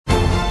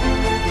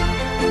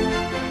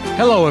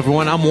Hello,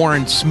 everyone. I'm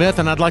Warren Smith,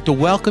 and I'd like to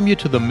welcome you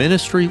to the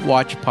Ministry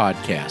Watch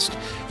podcast.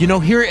 You know,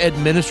 here at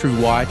Ministry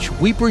Watch,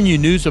 we bring you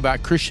news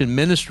about Christian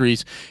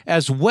ministries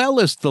as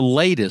well as the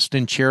latest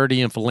in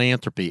charity and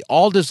philanthropy,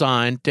 all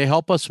designed to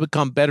help us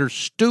become better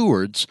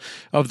stewards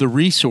of the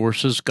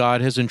resources God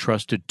has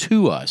entrusted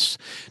to us.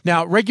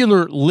 Now,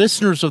 regular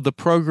listeners of the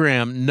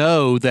program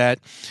know that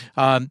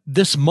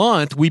this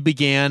month we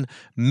began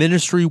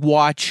Ministry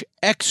Watch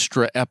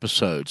Extra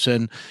episodes,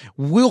 and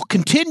we'll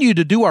continue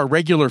to do our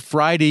regular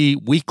Friday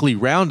weekly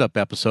roundup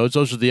episodes.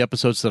 Those are the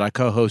episodes that I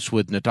co-host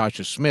with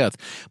Natasha Smith.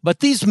 But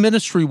these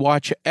Ministry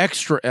Watch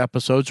Extra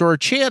episodes are a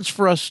chance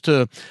for us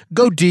to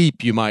go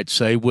deep, you might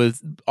say,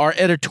 with our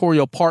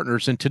editorial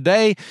partners. And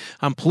today,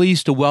 I'm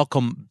pleased to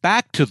welcome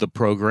back to the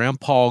program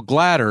Paul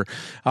Glatter.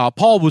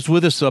 Paul was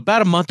with us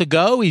about a month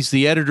ago. He's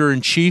the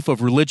editor-in-chief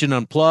of Religion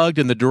Unplugged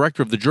and the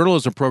director of the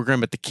journalism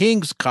program at the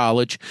King's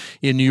College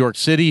in New York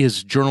City.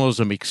 His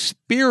journalism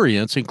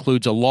experience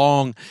includes a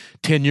long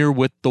tenure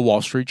with the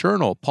Wall Street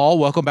Journal. Paul,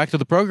 welcome back to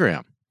the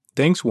program.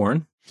 Thanks,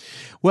 Warren.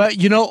 Well,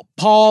 you know,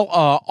 Paul,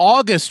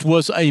 August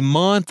was a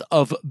month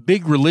of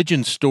big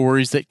religion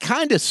stories that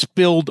kind of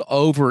spilled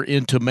over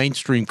into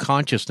mainstream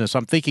consciousness.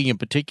 I'm thinking in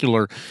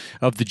particular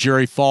of the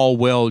Jerry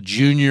Falwell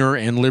Jr.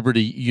 and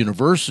Liberty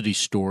University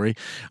story.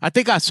 I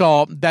think I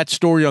saw that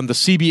story on the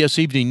CBS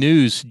Evening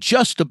News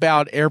just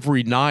about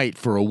every night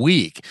for a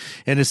week,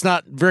 and it's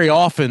not very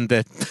often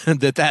that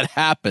that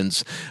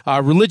happens.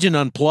 Religion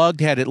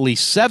Unplugged had at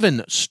least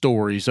 7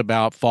 stories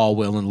about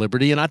Falwell and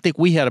Liberty, and I think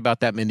we had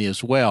about that many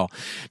as well.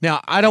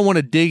 Now, I don't want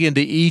to dig into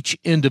each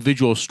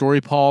individual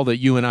story, Paul, that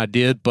you and I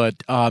did,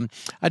 but I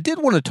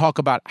did want to talk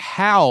about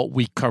how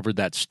we covered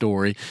that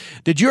story.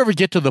 Did you ever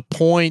get to the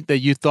point that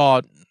you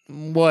thought,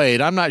 wait,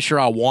 I'm not sure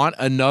I want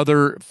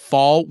another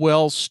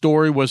Falwell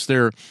story? Was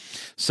there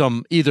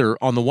some, either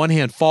on the one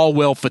hand,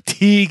 Falwell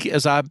fatigue,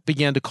 as I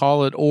began to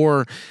call it,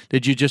 or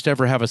did you just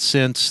ever have a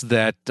sense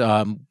that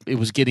it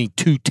was getting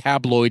too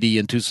tabloidy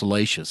and too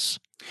salacious?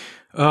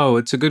 Oh,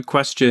 it's a good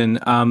question.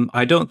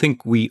 I don't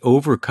think we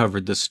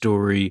overcovered the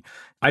story.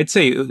 I'd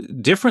say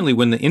differently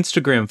when the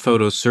Instagram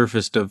photos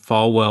surfaced of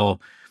Falwell,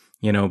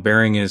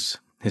 bearing his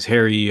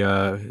hairy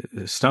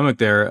stomach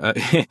there.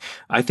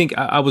 I think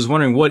I was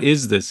wondering, what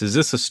is this? Is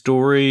this a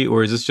story,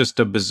 or is this just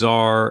a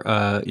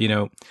bizarre,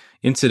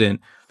 incident?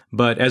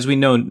 But as we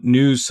know,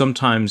 news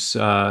sometimes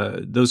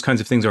those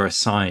kinds of things are a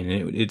sign.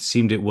 And it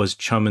seemed it was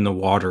chum in the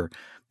water.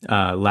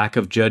 Lack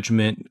of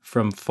judgment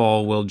from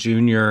Falwell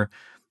Jr.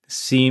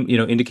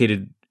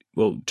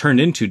 turned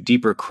into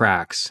deeper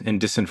cracks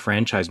and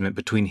disenfranchisement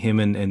between him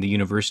and the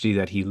university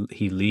that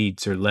he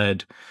leads or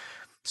led.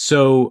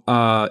 So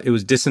it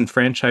was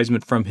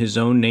disenfranchisement from his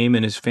own name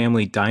and his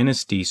family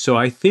dynasty. So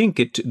I think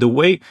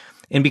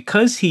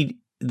because he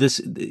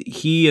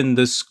and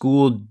the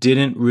school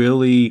didn't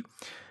really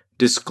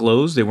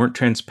disclose, they weren't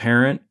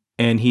transparent,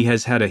 and he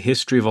has had a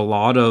history of a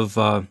lot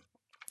of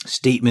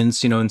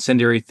statements,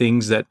 incendiary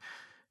things that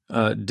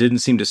didn't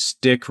seem to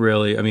stick,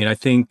 really. I mean, I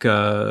think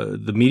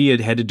the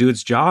media had to do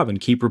its job and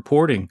keep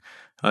reporting.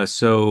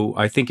 So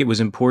I think it was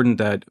important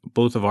that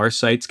both of our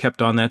sites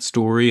kept on that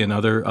story, and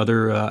other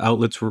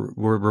outlets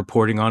were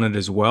reporting on it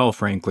as well,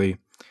 frankly.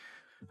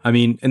 I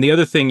mean, and the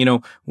other thing,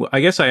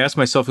 I guess I asked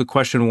myself the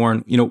question,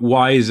 Warren,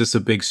 why is this a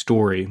big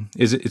story?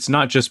 It's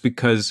not just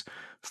because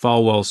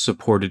Falwell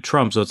supported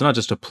Trump, so it's not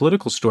just a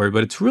political story,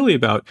 but it's really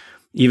about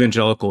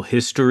evangelical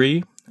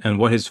history and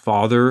what his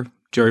father,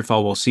 Jerry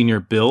Falwell Sr.,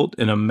 built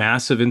in a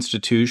massive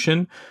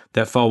institution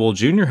that Falwell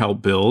Jr.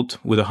 helped build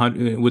with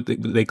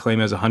they claim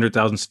has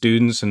 100,000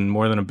 students and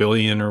more than $1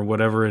 billion or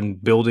whatever in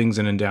buildings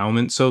and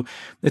endowments. So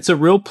it's a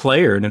real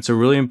player, and it's a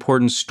really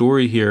important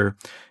story here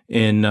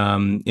in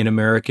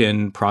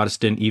American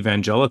Protestant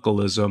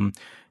evangelicalism.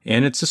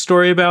 And it's a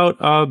story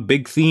about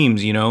big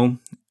themes,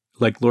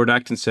 like Lord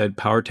Acton said,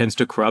 power tends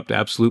to corrupt.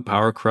 Absolute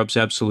power corrupts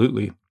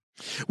absolutely.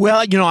 Well,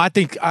 I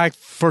think I,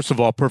 first of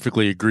all,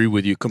 completely agree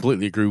with you,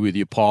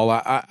 Paul.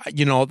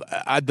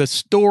 The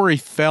story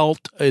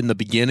felt in the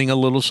beginning a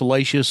little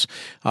salacious.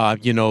 An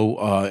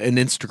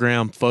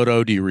Instagram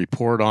photo, do you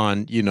report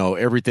on,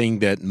 everything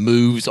that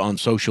moves on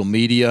social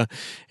media?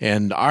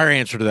 And our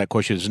answer to that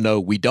question is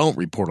no, we don't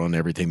report on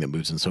everything that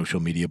moves in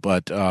social media.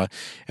 But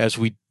as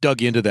we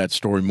dug into that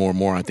story more and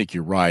more, I think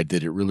you're right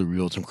that it really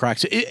revealed some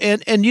cracks.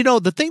 And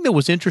the thing that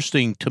was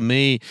interesting to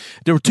me,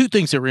 there were 2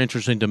 things that were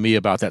interesting to me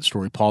about that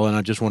story, Paul, and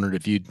I just wondered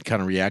if you'd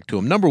kind of react to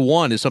them. Number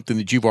one is something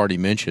that you've already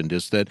mentioned,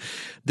 is that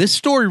this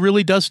story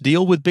really does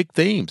deal with big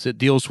themes. It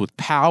deals with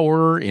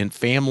power and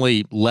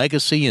family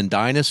legacy and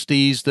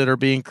dynasties that are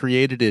being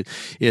created.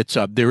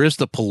 There is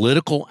the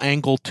political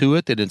angle to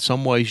it, that in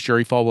some ways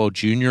Jerry Falwell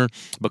Jr.,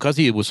 because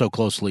he was so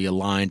closely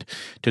aligned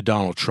to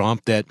Donald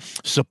Trump, that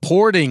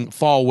supporting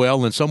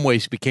Falwell in some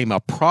ways became a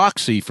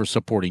proxy for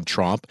supporting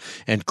Trump,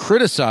 and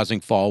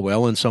criticizing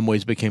Falwell in some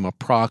ways became a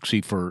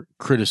proxy for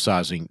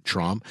criticizing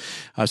Trump.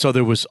 So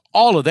there was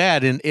all of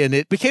that, and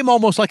it became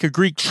almost like a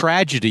Greek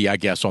tragedy, I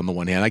guess, on the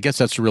one hand. I guess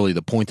that's really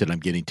the point that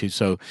I'm getting to.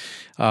 So,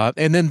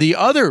 and then the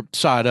other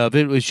side of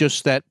it was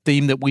just that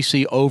theme that we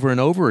see over and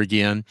over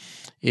again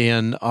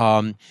in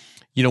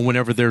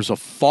whenever there's a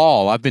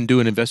fall. I've been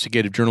doing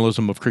investigative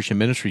journalism of Christian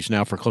ministries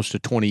now for close to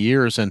 20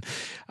 years, and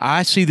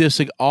I see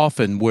this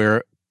often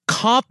where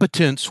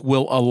competence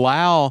will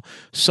allow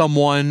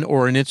someone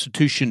or an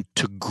institution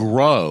to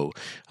grow.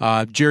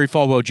 Jerry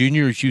Falwell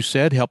Jr., as you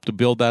said, helped to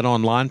build that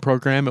online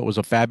program. It was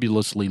a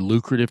fabulously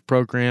lucrative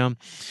program.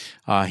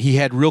 He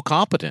had real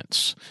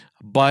competence,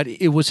 but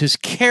it was his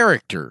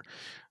character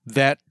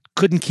that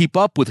couldn't keep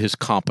up with his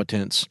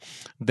competence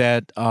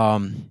that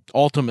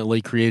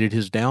ultimately created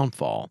his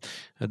downfall.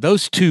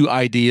 Those two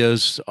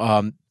ideas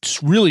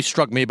really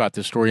struck me about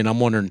this story, and I'm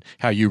wondering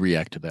how you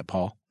react to that,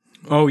 Paul.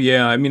 Oh,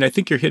 yeah. I mean, I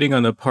think you're hitting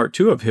on the part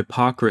two of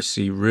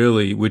hypocrisy,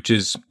 really, which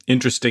is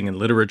interesting in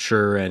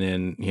literature and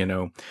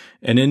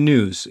in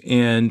news.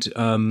 And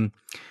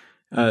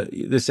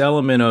this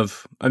element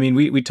of,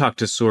 we talk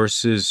to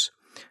sources,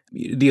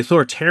 the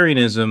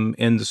authoritarianism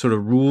and the sort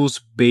of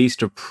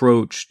rules-based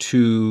approach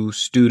to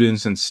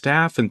students and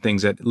staff and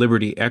things that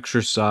Liberty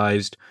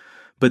exercised,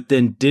 but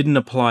then didn't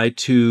apply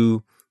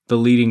to the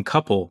leading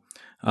couple.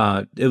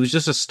 It was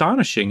just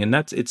astonishing. And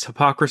it's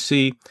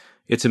hypocrisy.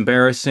 It's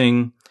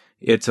embarrassing.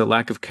 It's a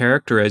lack of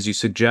character, as you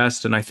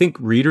suggest. And I think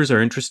readers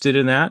are interested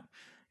in that.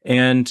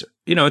 And,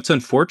 it's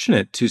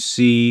unfortunate to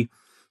see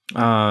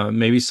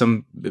maybe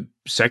some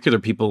secular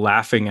people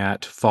laughing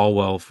at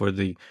Falwell for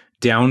the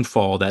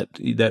downfall that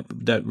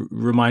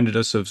reminded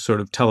us of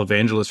sort of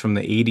televangelists from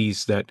the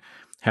 80s that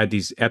had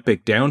these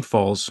epic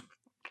downfalls.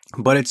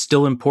 But it's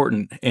still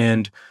important.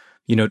 And,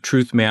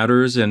 truth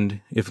matters.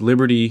 And if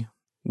Liberty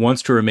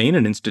wants to remain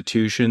an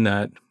institution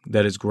that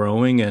is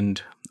growing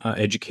and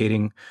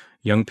educating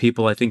young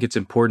people, I think it's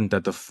important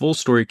that the full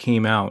story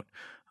came out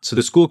so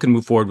the school can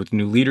move forward with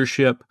new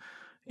leadership.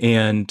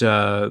 And,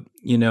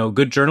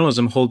 good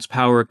journalism holds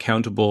power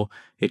accountable.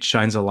 It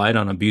shines a light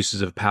on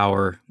abuses of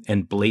power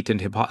and blatant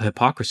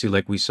hypocrisy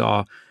like we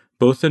saw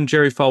both in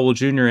Jerry Falwell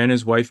Jr. and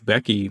his wife,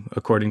 Becky,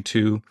 according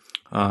to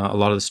a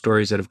lot of the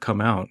stories that have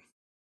come out.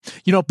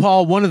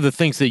 Paul, one of the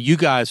things that you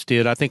guys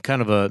did, I think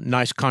kind of a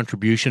nice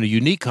contribution, a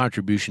unique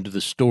contribution to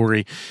the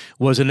story,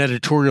 was an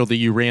editorial that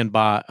you ran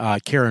by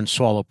Karen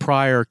Swallow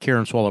Prior.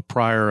 Karen Swallow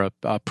Prior,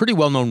 a pretty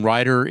well-known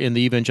writer in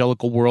the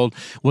evangelical world,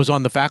 was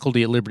on the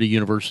faculty at Liberty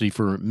University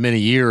for many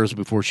years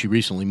before she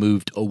recently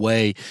moved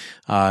away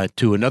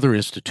to another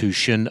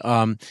institution.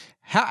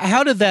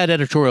 How did that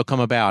editorial come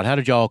about? How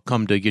did y'all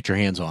come to get your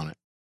hands on it?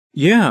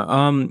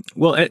 Yeah.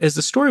 Well, as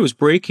the story was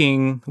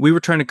breaking, we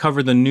were trying to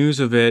cover the news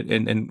of it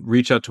and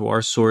reach out to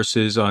our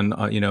sources on,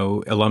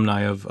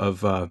 alumni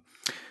of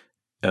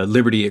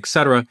Liberty, et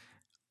cetera.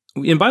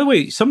 And by the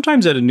way,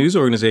 sometimes at a news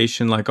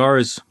organization like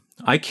ours,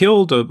 I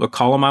killed a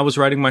column I was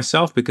writing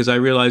myself because I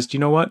realized,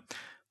 what?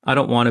 I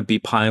don't want to be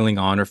piling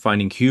on or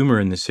finding humor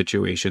in this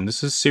situation.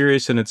 This is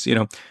serious and it's,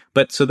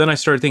 but so then I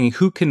started thinking,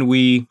 who can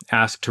we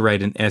ask to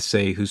write an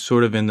essay who's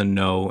sort of in the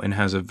know and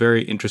has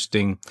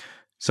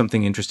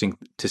something interesting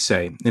to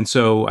say. And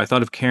so I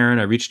thought of Karen.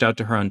 I reached out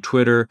to her on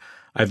Twitter.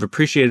 I've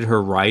appreciated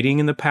her writing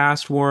in the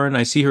past, Warren.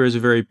 I see her as a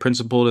very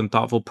principled and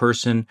thoughtful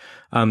person.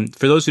 For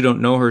those who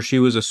don't know her, she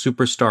was a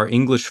superstar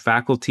English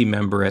faculty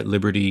member at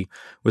Liberty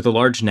with a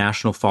large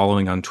national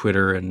following on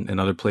Twitter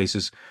and other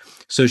places.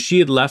 So she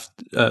had left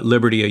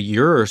Liberty a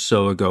year or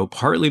so ago,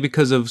 partly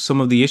because of some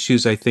of the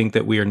issues I think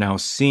that we are now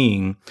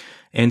seeing.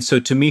 And so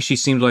to me, she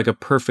seemed like a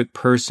perfect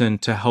person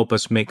to help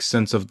us make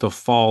sense of the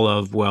fall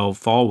of,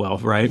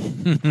 Falwell, right?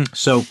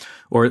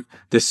 Or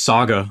this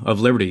saga of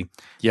Liberty.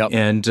 Yep.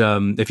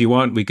 And if you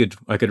want,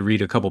 I could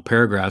read a couple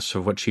paragraphs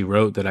of what she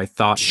wrote that I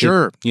thought.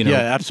 Sure. Yeah,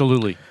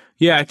 absolutely.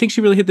 Yeah, I think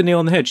she really hit the nail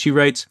on the head. She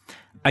writes,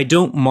 I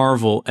don't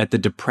marvel at the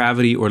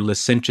depravity or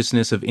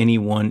licentiousness of any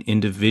one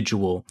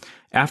individual.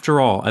 After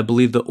all, I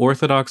believe the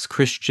orthodox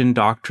Christian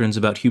doctrines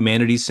about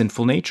humanity's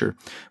sinful nature,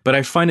 but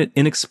I find it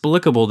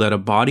inexplicable that a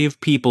body of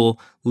people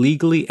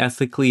legally,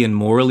 ethically, and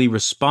morally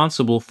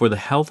responsible for the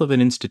health of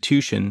an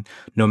institution,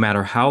 no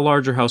matter how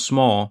large or how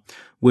small,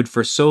 would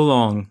for so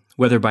long,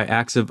 whether by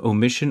acts of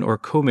omission or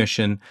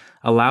commission,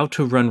 allow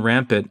to run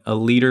rampant a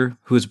leader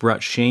who has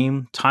brought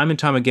shame time and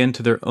time again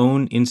to their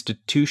own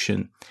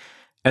institution.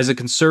 As a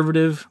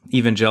conservative,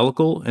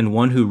 evangelical, and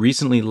one who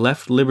recently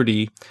left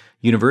Liberty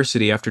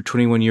University after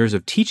 21 years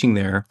of teaching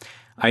there,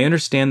 I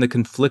understand the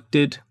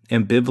conflicted,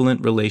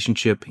 ambivalent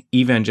relationship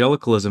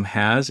evangelicalism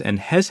has and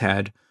has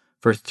had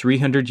for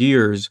 300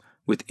 years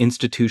with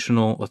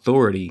institutional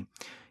authority.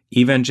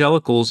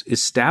 Evangelicals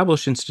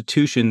establish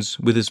institutions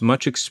with as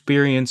much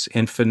experience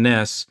and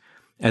finesse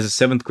as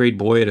a 7th grade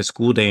boy at a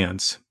school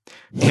dance.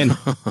 And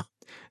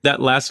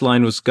that last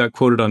line got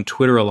quoted on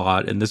Twitter a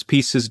lot, and this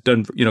piece has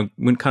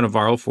went kind of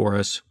viral for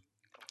us.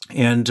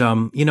 And,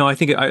 I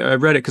think I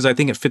read it because I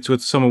think it fits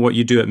with some of what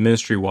you do at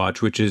Ministry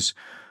Watch, which is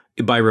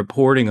by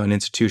reporting on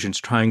institutions,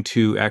 trying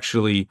to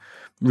actually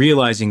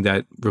realizing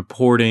that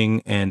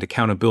reporting and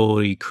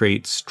accountability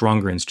create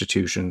stronger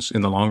institutions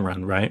in the long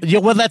run, right? Yeah,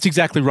 well, that's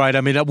exactly right.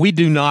 I mean, we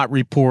do not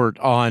report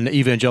on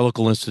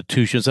evangelical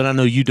institutions, and I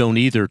know you don't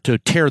either, to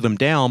tear them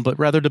down, but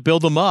rather to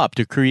build them up,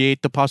 to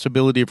create the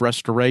possibility of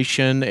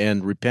restoration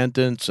and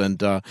repentance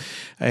and a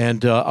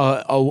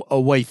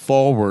way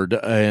forward.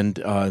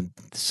 And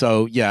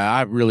so, yeah,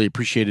 I really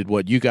appreciated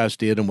what you guys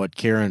did and what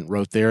Karen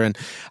wrote there. And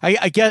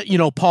I get,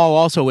 Paul,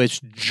 also as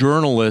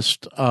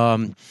journalist.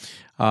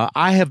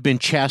 I have been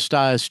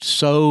chastised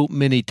so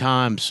many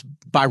times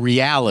by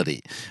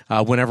reality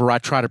whenever I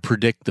try to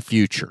predict the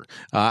future.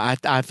 I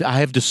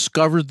have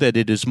discovered that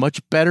it is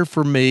much better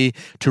for me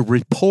to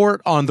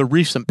report on the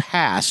recent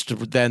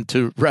past than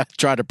to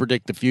try to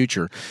predict the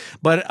future.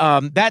 But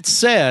that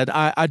said,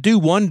 I do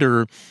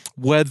wonder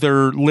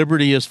whether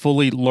Liberty has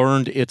fully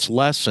learned its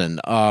lesson,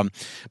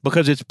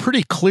 because it's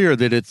pretty clear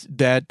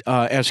that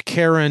as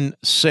Karen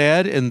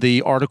said in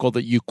the article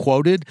that you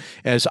quoted,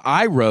 as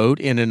I wrote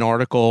in an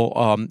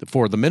article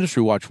for the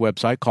Ministry Watch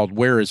website called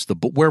 "Where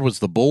Was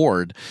the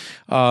Board?"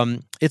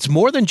 It's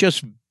more than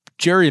just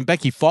Jerry and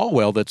Becky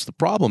Falwell that's the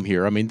problem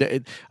here. I mean,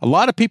 a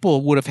lot of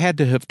people would have had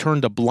to have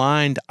turned a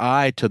blind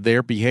eye to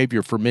their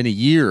behavior for many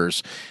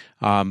years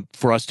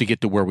for us to get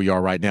to where we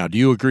are right now. Do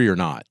you agree or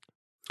not?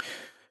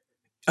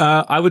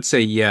 I would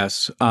say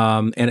yes.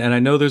 And I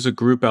know there's a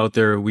group out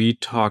there we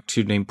talked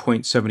to named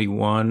Point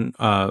 71,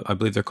 I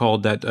believe they're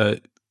called, that,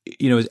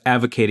 is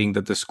advocating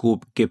that the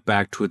school get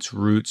back to its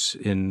roots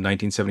in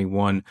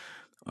 1971,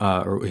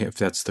 or if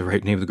that's the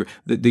right name of the group,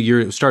 the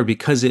year it started,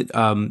 because it,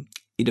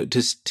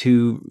 just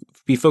to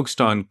be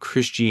focused on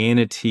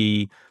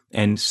Christianity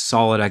and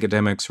solid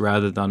academics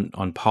rather than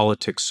on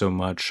politics so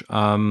much.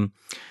 And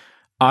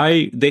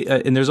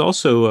there's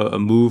also a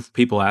move,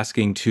 people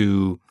asking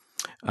for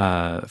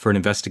an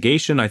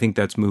investigation. I think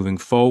that's moving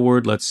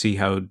forward. Let's see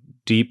how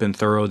deep and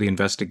thorough the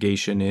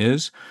investigation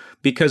is,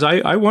 because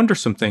I wonder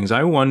some things.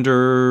 I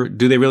wonder,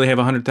 do they really have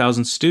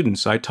 100,000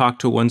 students? I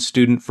talked to one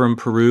student from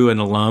Peru, an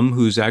alum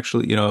who's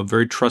actually, a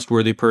very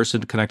trustworthy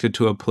person connected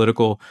to a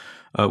political,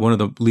 one of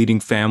the leading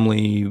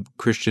family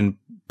Christian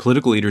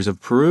political leaders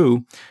of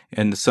Peru.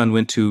 And the son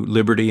went to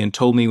Liberty and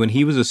told me when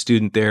he was a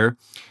student there,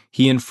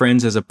 he and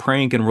friends as a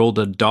prank enrolled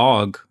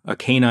a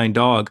canine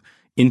dog,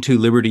 into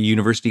Liberty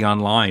University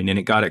Online, and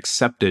it got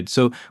accepted.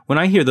 So when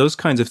I hear those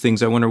kinds of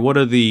things, I wonder what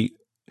are the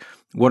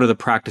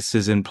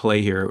practices in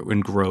play here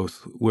in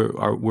growth?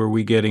 Were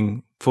we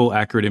getting full,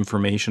 accurate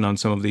information on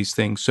some of these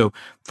things? So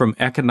from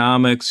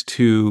economics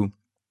to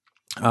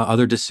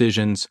other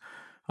decisions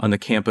on the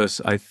campus,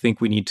 I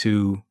think we need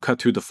to cut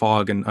through the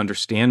fog and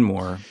understand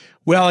more.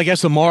 Well, I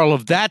guess the moral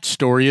of that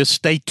story is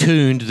stay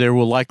tuned. There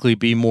will likely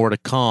be more to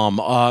come.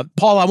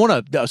 Paul, I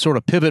want to sort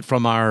of pivot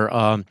from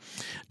our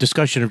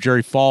discussion of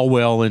Jerry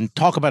Falwell and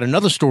talk about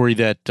another story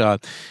that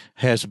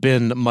has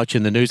been much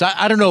in the news.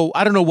 I don't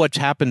know what's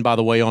happened, by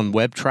the way, on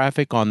web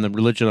traffic on the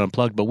Religion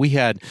Unplugged, but we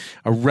had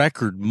a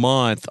record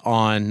month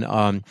on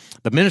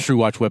the Ministry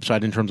Watch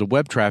website in terms of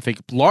web traffic,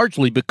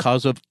 largely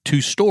because of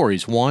two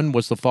stories. One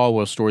was the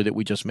Falwell story that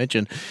we just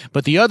mentioned,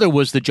 but the other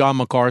was the John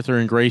MacArthur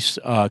and Grace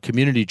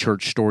Community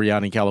Church story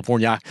out in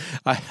California.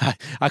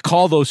 I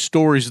call those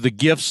stories the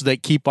gifts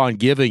that keep on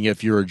giving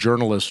if you're a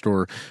journalist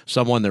or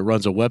someone that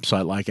runs a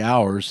website like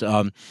ours.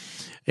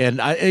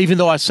 And even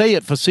though I say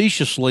it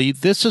facetiously,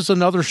 this is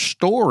another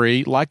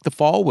story like the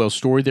Falwell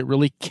story that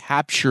really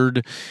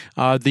captured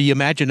the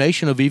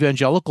imagination of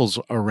evangelicals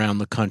around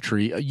the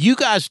country. You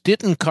guys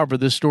didn't cover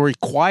this story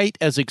quite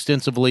as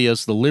extensively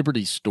as the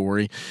Liberty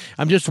story.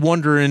 I'm just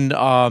wondering,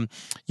 kind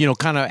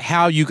of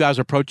how you guys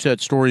approached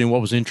that story and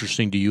what was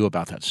interesting to you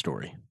about that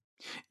story.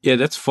 Yeah,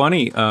 that's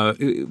funny.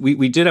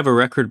 We did have a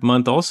record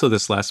month also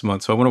this last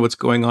month, so I wonder what's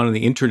going on in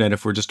the internet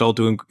if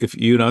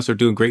you and us are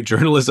doing great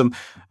journalism.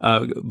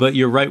 But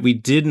you're right, we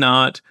did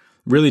not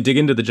really dig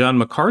into the John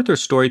MacArthur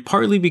story,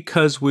 partly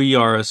because we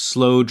are a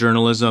slow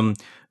journalism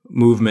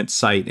movement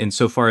site,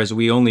 insofar as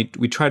we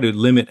try to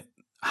limit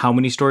how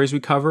many stories we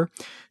cover.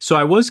 So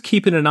I was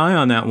keeping an eye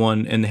on that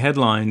one and the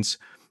headlines,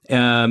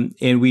 and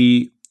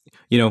we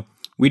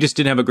just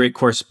didn't have a great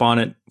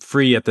correspondent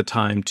free at the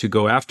time to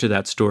go after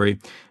that story.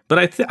 But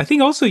I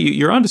think also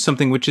you're onto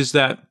something, which is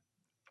that,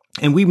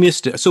 and we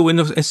missed it. So in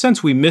a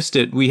sense, we missed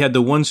it. We had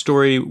the one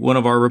story, one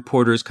of our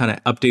reporters kind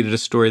of updated a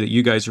story that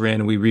you guys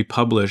ran and we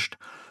republished,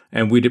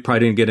 and we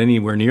probably didn't get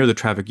anywhere near the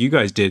traffic you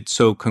guys did.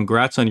 So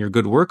congrats on your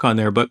good work on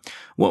there. But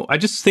I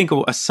just think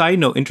a side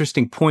note,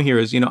 interesting point here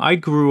is, I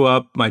grew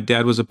up, my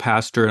dad was a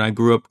pastor, and I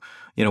grew up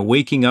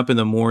waking up in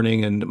the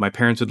morning, and my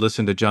parents would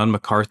listen to John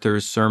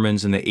MacArthur's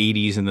sermons in the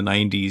 80s and the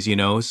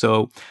 90s,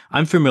 so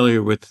I'm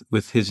familiar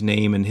with his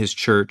name and his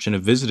church and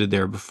have visited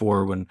there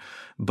before.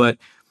 But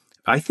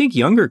I think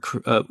we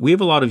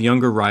have a lot of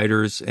younger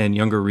writers and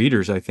younger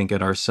readers, I think,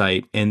 at our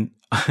site. And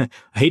I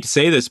hate to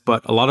say this,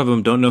 but a lot of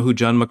them don't know who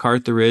John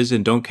MacArthur is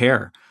and don't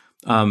care.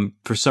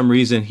 For some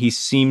reason, he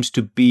seems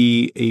to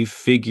be a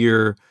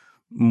figure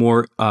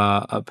more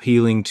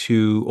appealing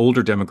to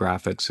older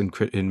demographics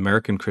in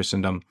American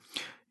Christendom.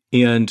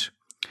 And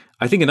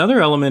I think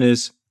another element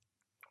is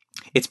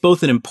It's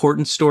both an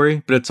important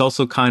story, but it's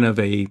also kind of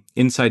a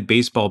inside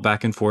baseball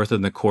back and forth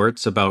in the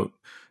courts about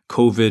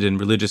COVID and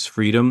religious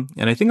freedom.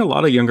 And I think a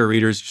lot of younger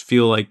readers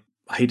feel like,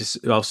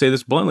 I'll say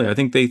this bluntly, I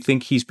think they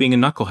think he's being a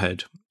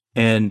knucklehead.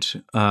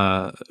 And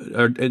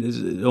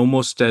it's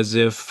almost as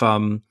if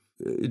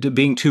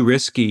being too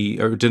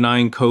risky or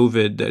denying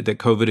COVID, that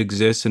COVID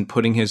exists and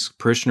putting his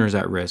parishioners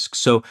at risk.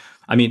 So,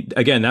 I mean,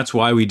 again, that's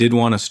why we did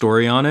want a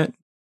story on it,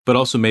 but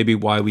also maybe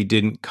why we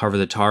didn't cover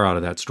the tar out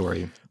of that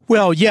story.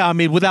 Well, yeah, I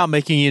mean, without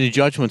making any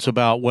judgments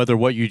about whether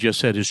what you just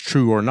said is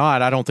true or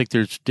not, I don't think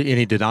there's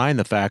any denying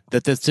the fact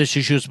that this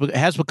issue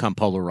has become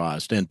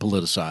polarized and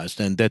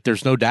politicized, and that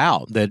there's no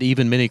doubt that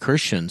even many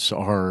Christians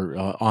are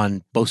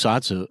on both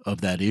sides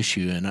of that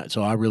issue. And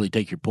so I really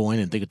take your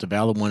point and think it's a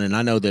valid one. And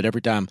I know that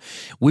every time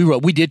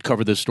we did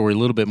cover this story a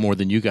little bit more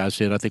than you guys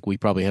did. I think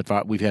we've had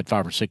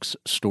 5 or 6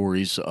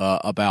 stories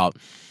about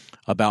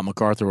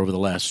MacArthur over the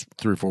last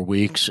 3 or 4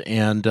 weeks,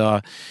 and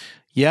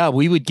yeah,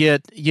 we would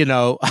get,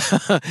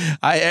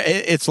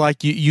 it's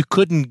like you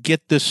couldn't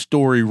get this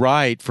story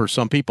right for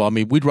some people. I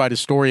mean, we'd write a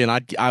story and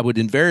I would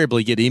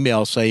invariably get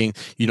emails saying,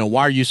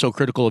 why are you so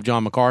critical of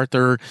John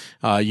MacArthur?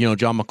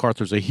 John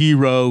MacArthur's a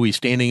hero. He's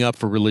standing up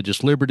for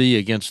religious liberty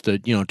against the,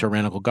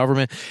 tyrannical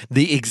government.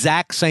 The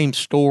exact same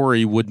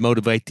story would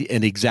motivate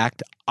an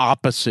exact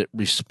opposite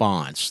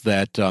response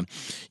that,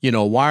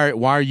 why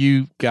are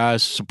you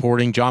guys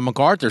supporting John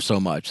MacArthur so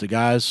much? The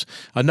guy's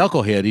a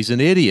knucklehead. He's an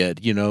idiot.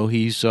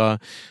 He's a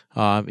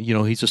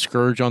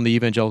scourge on the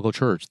evangelical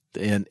church.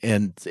 And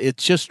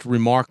it's just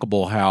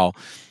remarkable how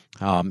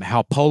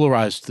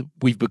polarized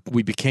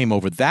we became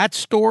over that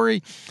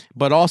story,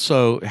 but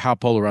also how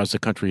polarized the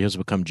country has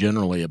become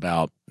generally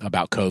about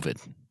COVID.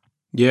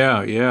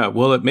 Yeah.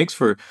 Well, it makes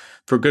for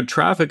good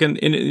traffic.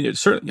 And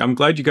certainly, I'm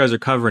glad you guys are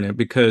covering it,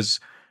 because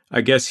I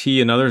guess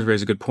he and others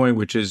raise a good point,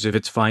 which is if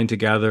it's fine to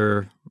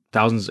gather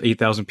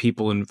 8,000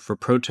 people for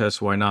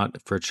protests, why not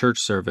for a church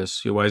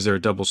service? Why is there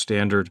a double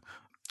standard?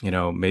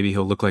 Maybe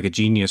he'll look like a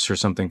genius or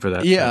something for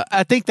that. Yeah,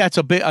 I think that's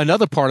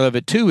another part of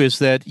it too, is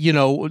that,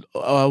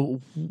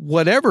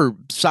 whatever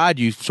side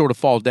you sort of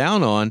fall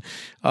down on,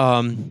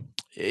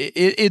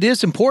 it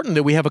is important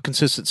that we have a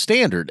consistent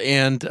standard.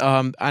 And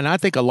I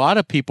think a lot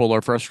of people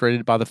are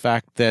frustrated by the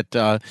fact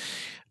that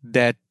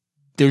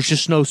there's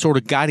just no sort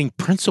of guiding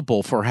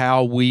principle for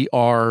how we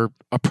are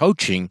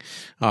approaching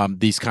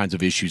these kinds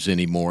of issues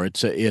anymore.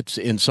 It's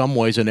in some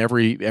ways, and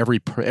every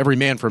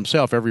man for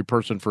himself, every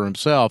person for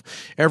himself,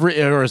 or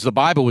as the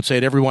Bible would say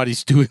it,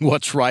 everybody's doing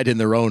what's right in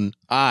their own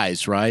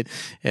eyes, right?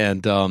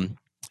 And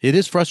it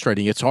is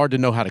frustrating. It's hard to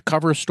know how to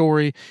cover a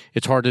story.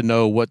 It's hard to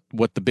know what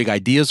the big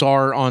ideas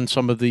are on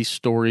some of these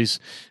stories.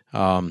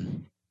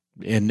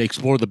 And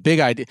explore the big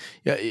idea.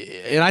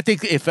 And I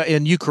think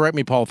and you correct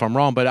me, Paul, if I'm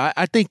wrong, but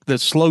I think the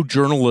slow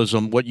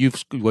journalism, what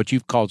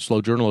you've called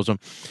slow journalism,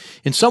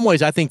 in some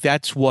ways, I think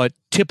that's what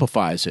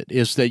typifies it,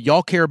 is that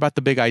y'all care about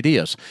the big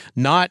ideas,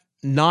 not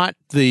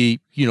the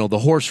the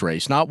horse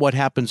race, not what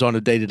happens on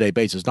a day-to-day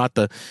basis, not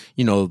the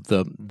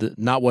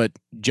not what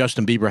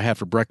Justin Bieber had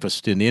for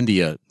breakfast in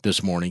India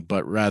this morning,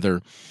 but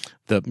rather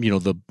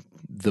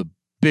the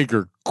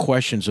bigger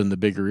questions and the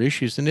bigger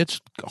issues. And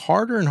it's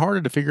harder and harder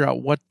to figure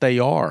out what they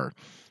are.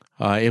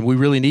 And we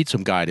really need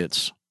some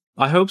guidance.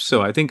 I hope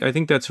so. I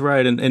think that's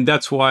right. And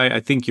that's why I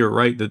think you're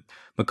right that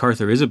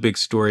MacArthur is a big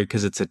story,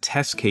 because it's a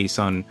test case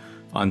on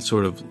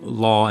sort of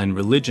law and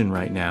religion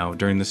right now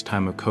during this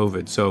time of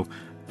COVID. So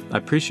I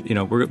appreciate,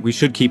 we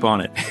should keep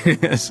on it.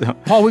 So.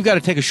 Paul, we've got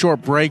to take a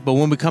short break, but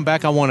when we come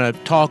back, I want to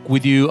talk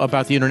with you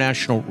about the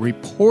International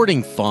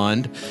Reporting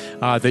Fund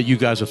that you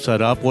guys have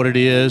set up, what it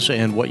is,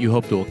 and what you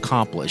hope to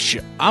accomplish.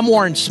 I'm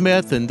Warren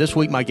Smith, and this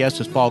week my guest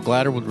is Paul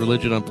Glatter with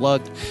Religion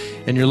Unplugged,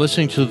 and you're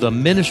listening to the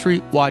Ministry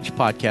Watch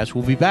podcast.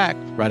 We'll be back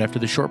right after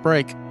the short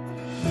break.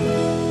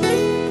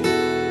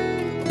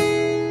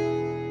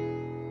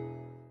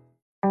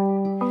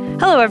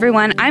 Hello,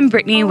 everyone. I'm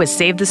Brittany with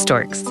Save the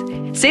Storks.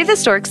 Save the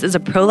Storks is a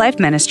pro-life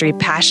ministry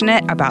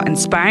passionate about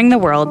inspiring the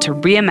world to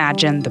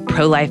reimagine the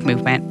pro-life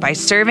movement by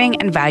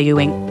serving and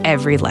valuing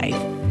every life.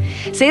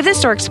 Save the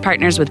Storks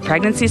partners with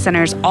pregnancy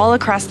centers all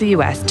across the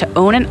U.S. to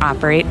own and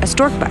operate a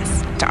stork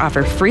bus to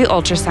offer free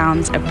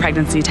ultrasounds and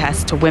pregnancy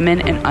tests to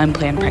women in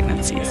unplanned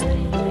pregnancies.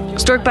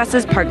 Stork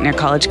buses park near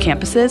college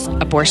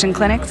campuses, abortion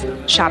clinics,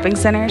 shopping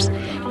centers,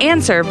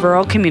 and serve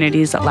rural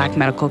communities that lack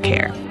medical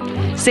care.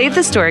 Save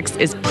the Storks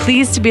is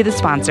pleased to be the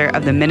sponsor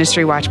of the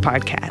Ministry Watch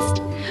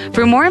podcast.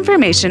 For more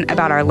information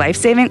about our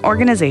life-saving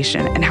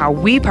organization and how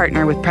we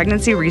partner with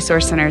pregnancy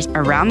resource centers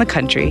around the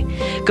country,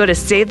 go to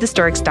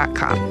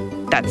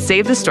SaveTheStorks.com. That's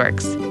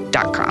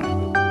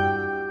SaveTheStorks.com.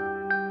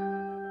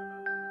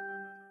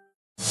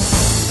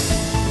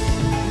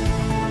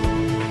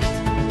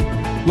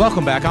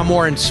 Welcome back. I'm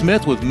Warren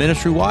Smith with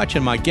Ministry Watch,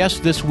 and my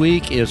guest this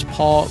week is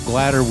Paul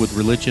Glatter with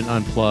Religion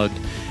Unplugged.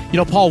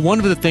 Paul, one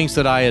of the things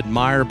that I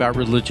admire about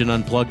Religion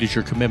Unplugged is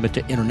your commitment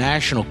to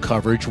international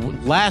coverage.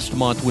 Last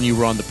month, when you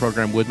were on the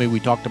program with me,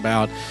 we talked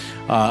about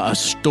a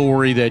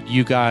story that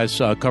you guys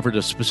covered,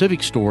 a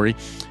specific story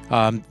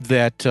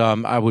that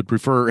I would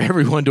refer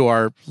everyone to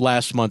our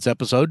last month's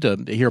episode to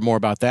hear more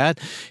about that.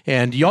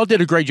 And y'all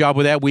did a great job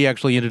with that. We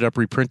actually ended up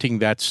reprinting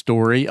that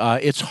story.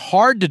 It's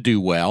hard to do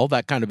well,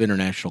 that kind of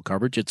international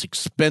coverage. It's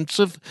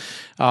expensive.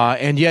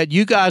 And yet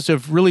you guys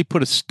have really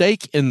put a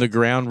stake in the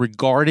ground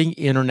regarding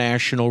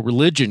international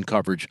religion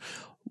coverage.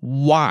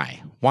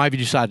 Why? Why have you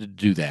decided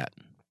to do that?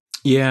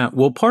 Yeah,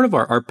 well, part of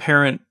our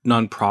parent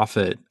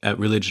nonprofit at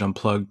Religion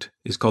Unplugged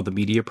is called the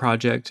Media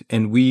Project,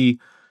 and we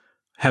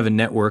have a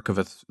network of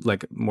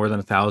more than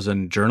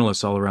 1,000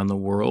 journalists all around the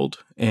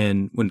world.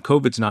 And when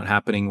COVID's not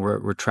happening,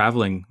 we're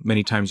traveling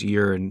many times a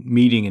year and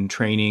meeting and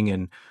training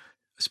and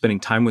spending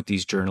time with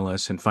these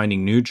journalists and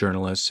finding new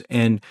journalists.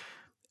 And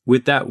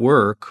with that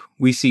work,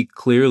 we see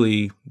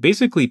clearly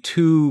basically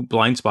two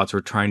blind spots we're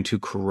trying to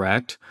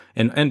correct,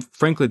 and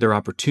frankly, they're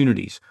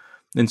opportunities.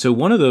 And so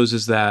one of those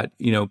is that,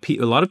 a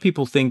lot of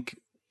people think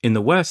in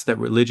the West that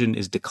religion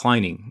is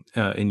declining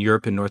in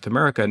Europe and North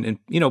America. And,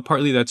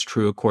 partly that's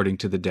true according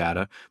to the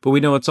data. But we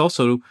know it's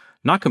also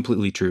not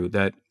completely true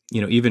that,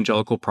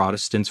 evangelical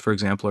Protestants, for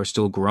example, are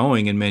still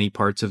growing in many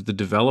parts of the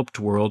developed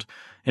world,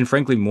 and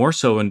frankly, more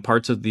so in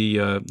parts of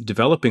the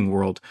developing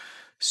world.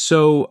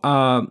 So,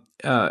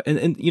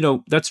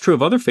 that's true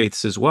of other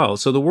faiths as well.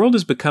 So the world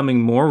is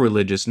becoming more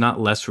religious,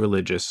 not less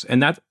religious.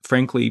 And that,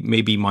 frankly,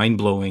 may be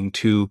mind-blowing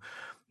to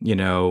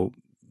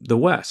the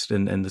West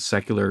and the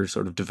secular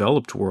sort of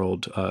developed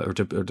world, or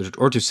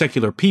to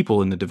secular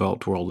people in the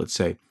developed world, let's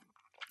say.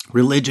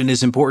 Religion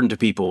is important to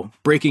people.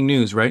 Breaking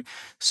news, right?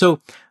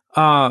 So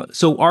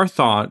our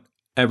thought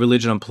at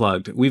Religion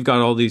Unplugged, we've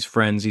got all these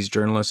friends, these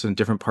journalists in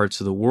different parts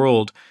of the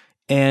world,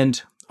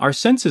 and our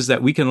sense is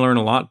that we can learn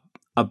a lot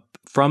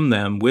from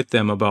them, with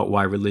them, about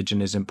why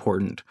religion is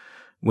important.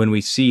 When we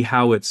see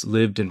how it's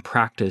lived and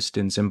practiced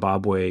in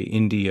Zimbabwe,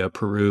 India,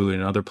 Peru,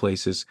 and other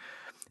places,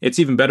 it's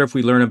even better if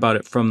we learn about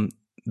it from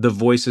the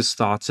voices,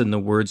 thoughts, and the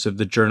words of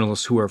the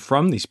journalists who are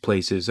from these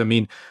places. I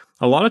mean,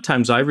 a lot of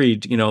times I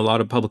read, a lot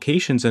of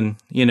publications, and,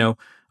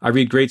 I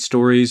read great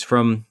stories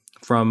from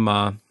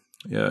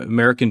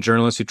American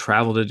journalists who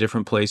travel to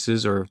different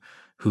places or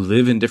who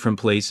live in different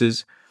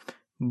places.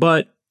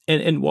 But,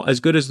 and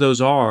as good as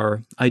those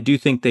are, I do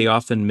think they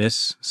often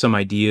miss some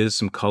ideas,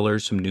 some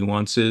colors, some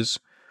nuances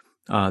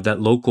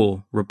that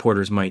local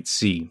reporters might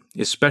see,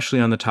 especially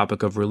on the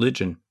topic of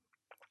religion.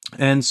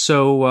 And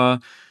so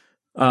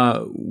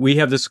we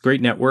have this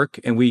great network,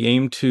 and we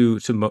aim to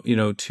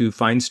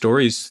find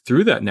stories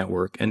through that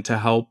network and to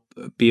help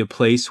be a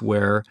place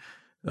where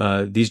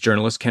these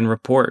journalists can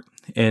report.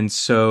 And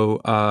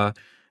so,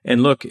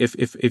 and look,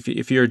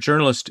 if you're a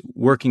journalist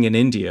working in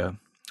India,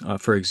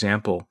 for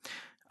example,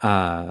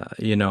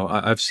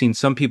 I've seen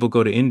some people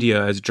go to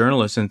India as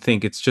journalists and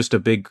think it's just a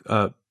big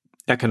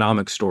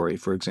economic story,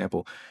 for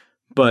example.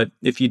 But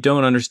if you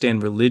don't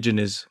understand religion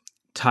is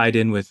tied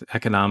in with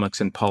economics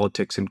and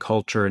politics and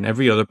culture and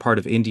every other part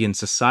of Indian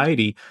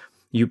society,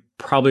 you're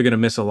probably going to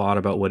miss a lot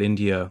about what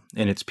India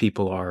and its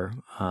people are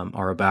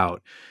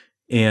about.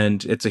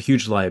 And it's a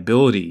huge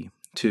liability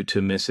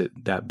to miss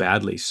it that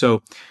badly.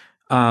 So,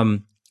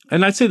 and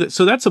I'd say that,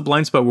 so that's a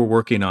blind spot we're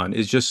working on,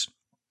 is just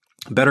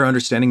better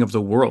understanding of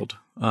the world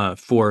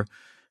for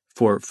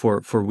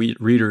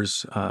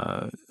readers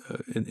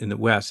in the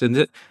West,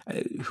 and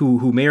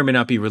who may or may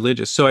not be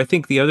religious. So I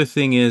think the other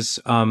thing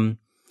is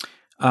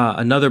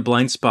another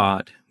blind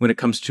spot when it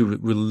comes to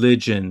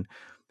religion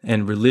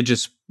and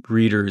religious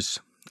readers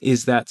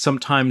is that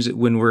sometimes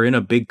when we're in a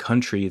big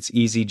country, it's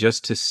easy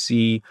just to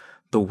see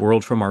the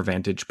world from our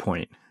vantage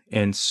point.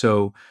 And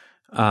so,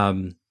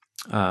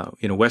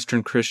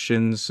 Western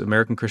Christians,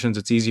 American Christians,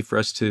 it's easy for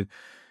us to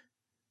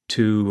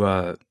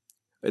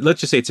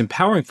let's just say it's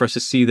empowering for us to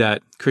see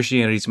that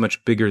Christianity is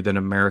much bigger than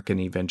American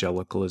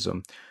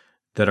evangelicalism,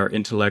 that our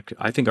intellect,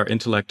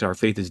 our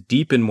faith is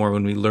deepened more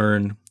when we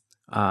learn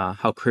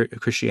how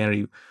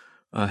Christianity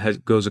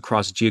goes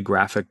across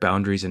geographic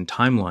boundaries and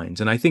timelines.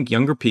 And I think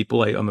younger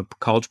people, I'm a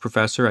college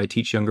professor, I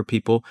teach younger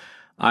people,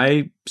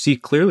 I see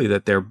clearly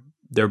that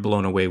they're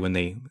blown away when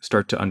they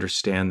start to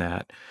understand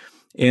that.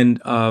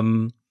 And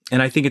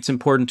I think it's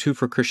important too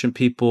for Christian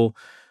people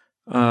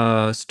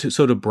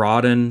to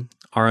broaden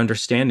our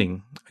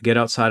understanding, get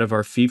outside of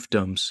our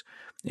fiefdoms,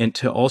 and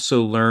to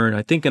also learn,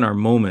 I think in our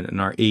moment, in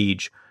our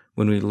age,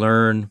 when we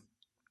learn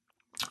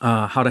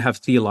how to have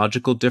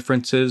theological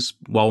differences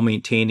while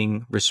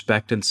maintaining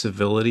respect and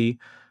civility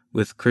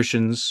with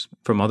Christians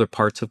from other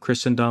parts of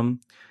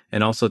Christendom,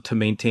 and also to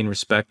maintain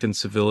respect and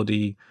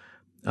civility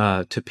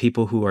to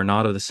people who are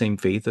not of the same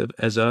faith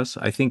as us.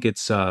 I think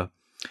this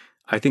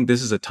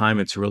is a time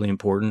it's really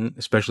important,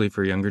 especially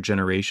for younger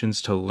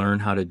generations, to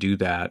learn how to do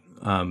that.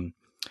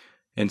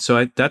 And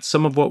so that's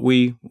some of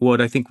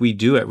what I think we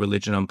do at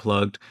Religion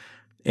Unplugged,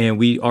 and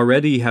we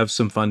already have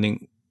some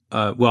funding.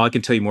 I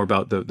can tell you more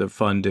about the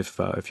fund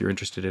if you're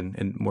interested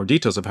in more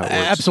details of how it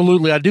works.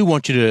 Absolutely. I do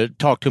want you to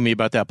talk to me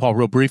about that, Paul,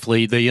 real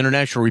briefly. The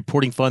International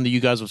Reporting Fund that you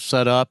guys have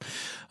set up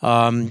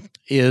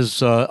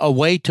is a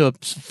way to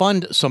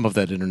fund some of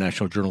that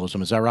international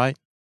journalism. Is that right?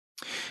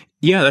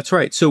 Yeah, that's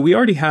right. So we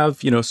already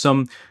have,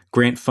 some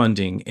grant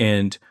funding,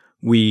 and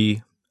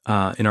we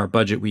in our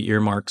budget, we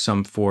earmark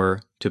some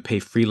to pay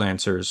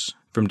freelancers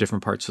from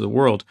different parts of the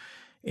world.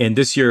 And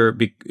this year,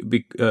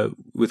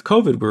 with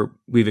COVID,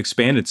 we've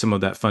expanded some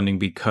of that funding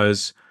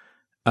because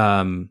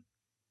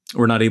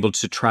we're not able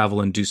to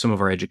travel and do some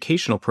of our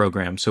educational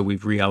programs. So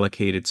we've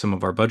reallocated some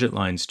of our budget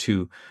lines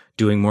to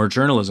doing more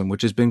journalism,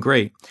 which has been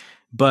great.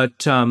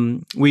 But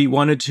we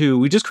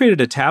just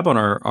created a tab on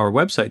our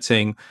website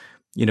saying,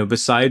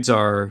 besides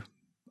our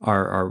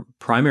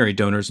primary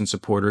donors and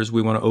supporters,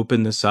 we want to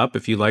open this up.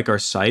 If you like our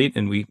site,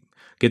 and we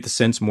get the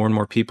sense more and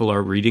more people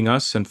are reading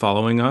us and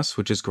following us,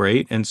 which is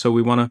great. And so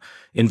we want to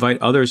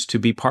invite others to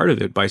be part of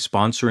it by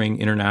sponsoring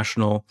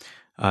international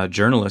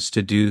journalists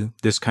to do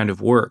this kind of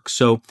work.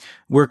 So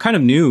we're kind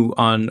of new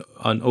on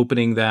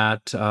opening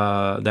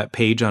that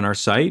page on our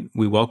site.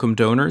 We welcome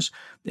donors,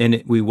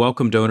 and we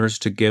welcome donors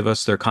to give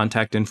us their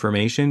contact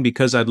information,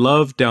 because I'd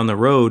love down the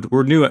road,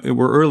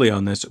 we're early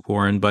on this,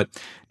 Warren, but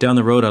down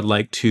the road, I'd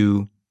like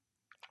to,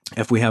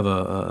 if we have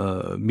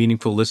a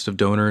meaningful list of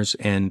donors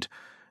and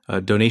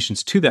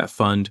donations to that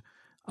fund,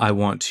 I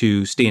want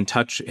to stay in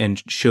touch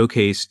and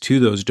showcase to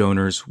those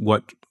donors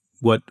what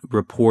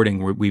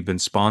reporting we've been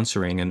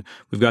sponsoring. And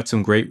we've got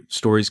some great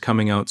stories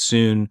coming out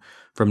soon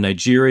from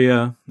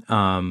Nigeria,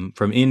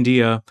 from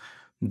India,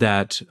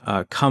 that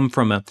come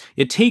from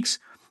it takes,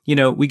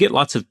 we get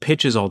lots of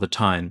pitches all the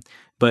time,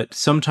 but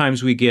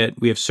sometimes we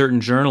have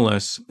certain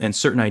journalists and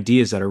certain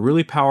ideas that are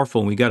really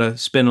powerful, and we got to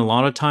spend a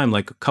lot of time,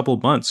 like a couple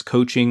of months,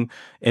 coaching,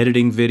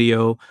 editing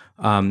video,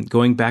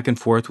 going back and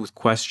forth with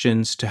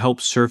questions to help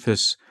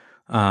surface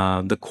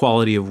the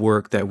quality of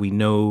work that we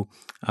know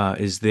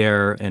is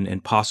there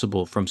and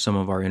possible from some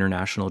of our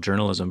international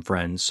journalism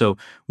friends. So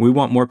we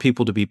want more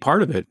people to be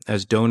part of it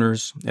as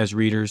donors, as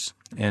readers,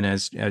 and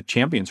as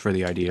champions for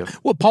the idea.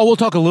 Well, Paul, we'll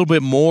talk a little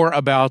bit more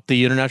about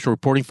the International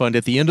Reporting Fund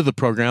at the end of the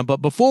program.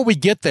 But before we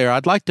get there,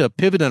 I'd like to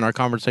pivot in our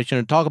conversation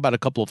and talk about a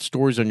couple of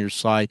stories on your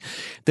site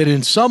that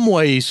in some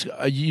ways,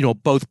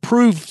 both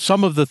prove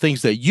some of the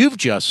things that you've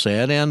just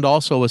said, and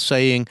also a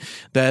saying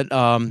that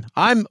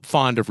I'm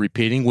fond of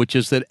repeating, which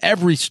is that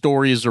every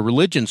story is a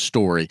religion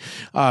story.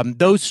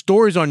 Those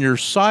stories on your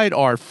site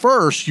are,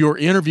 first, your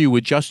interview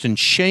with Justin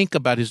Schenck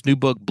about his new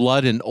book,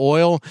 Blood and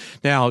Oil.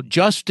 Now,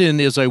 Justin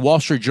is a Wall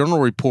Street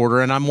Journal reporter,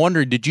 and I'm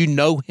wondering, did you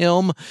know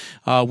him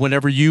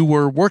whenever you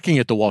were working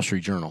at the Wall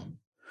Street Journal?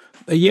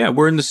 Yeah,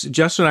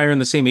 Justin and I are in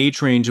the same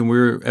age range, and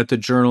we're at the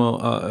Journal.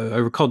 I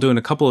recall doing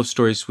a couple of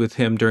stories with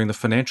him during the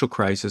financial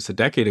crisis a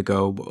decade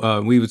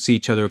ago. We would see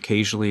each other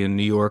occasionally in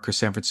New York or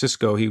San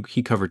Francisco.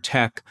 He covered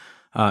tech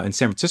in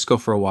San Francisco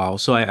for a while.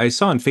 So I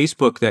saw on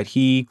Facebook that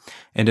he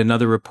and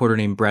another reporter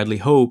named Bradley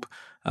Hope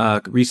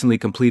recently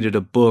completed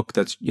a book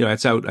that's,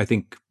 it's out, I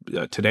think,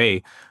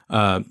 today,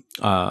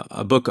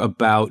 a book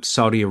about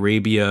Saudi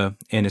Arabia,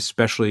 and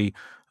especially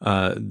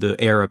the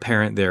heir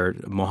apparent there,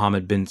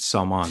 Mohammed bin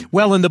Salman.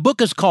 Well, and the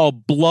book is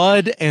called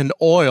Blood and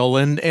Oil,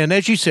 and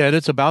as you said,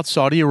 it's about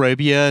Saudi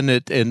Arabia, and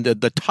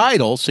the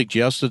title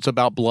suggests it's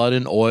about blood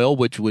and oil,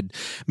 which would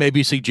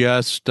maybe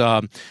suggest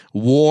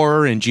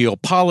war and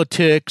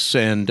geopolitics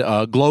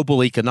and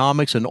global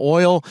economics and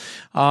oil,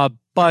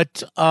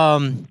 but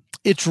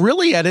it's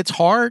really at its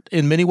heart,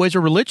 in many ways, a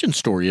religion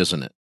story,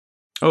 isn't it?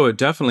 Oh, it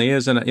definitely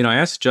is. And, I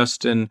asked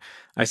Justin,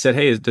 I said,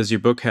 hey, does your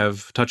book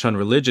touch on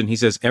religion? He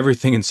says,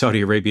 everything in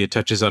Saudi Arabia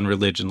touches on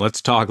religion.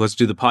 Let's talk. Let's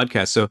do the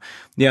podcast. So,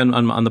 yeah,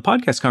 on the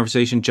podcast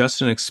conversation,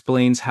 Justin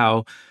explains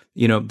how,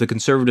 the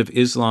conservative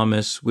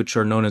Islamists, which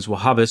are known as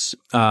Wahhabis,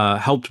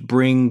 helped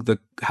bring the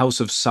House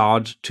of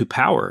Saud to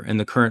power and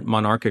the current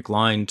monarchic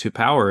line to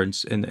power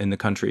in the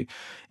country.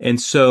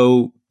 And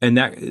so, and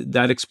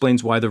that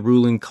explains why the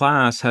ruling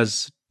class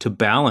has to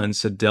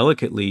balance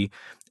delicately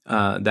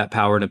that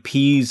power and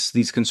appease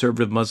these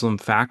conservative Muslim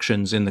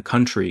factions in the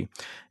country.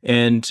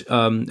 And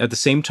at the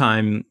same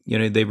time,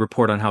 they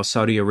report on how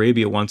Saudi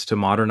Arabia wants to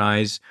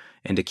modernize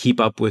and to keep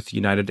up with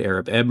United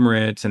Arab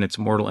Emirates and its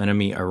mortal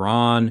enemy,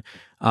 Iran.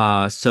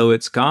 So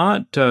it's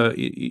got the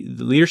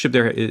leadership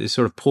there is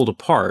sort of pulled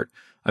apart.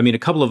 I mean, a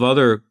couple of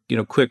other,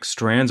 quick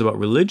strands about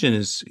religion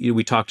is,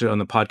 we talked on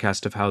the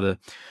podcast of how the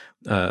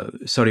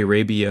Saudi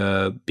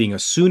Arabia, being a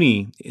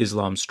Sunni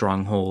Islam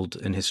stronghold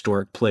and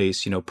historic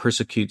place,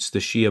 persecutes the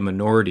Shia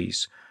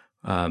minorities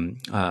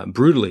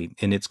brutally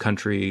in its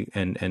country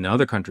and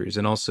other countries,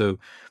 and also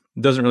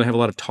doesn't really have a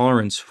lot of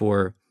tolerance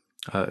for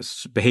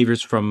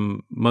behaviors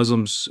from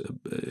Muslims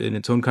in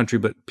its own country,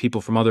 but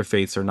people from other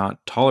faiths are not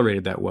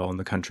tolerated that well in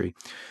the country.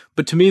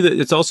 But to me,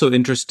 it's also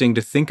interesting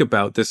to think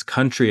about this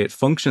country. It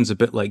functions a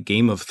bit like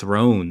Game of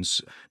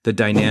Thrones, the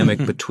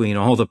dynamic between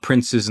all the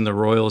princes and the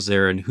royals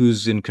there, and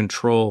who's in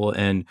control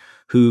and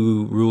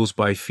who rules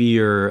by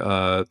fear,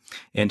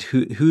 and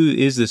who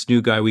is this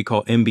new guy we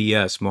call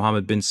MBS,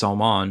 Mohammed bin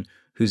Salman,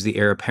 who's the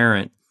heir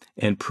apparent,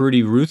 and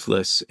pretty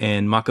ruthless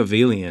and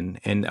Machiavellian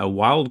and a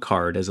wild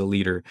card as a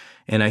leader.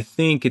 And I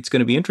think it's going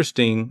to be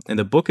interesting, and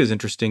the book is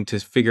interesting, to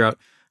figure out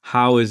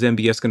how is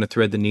MBS going to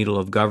thread the needle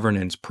of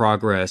governance,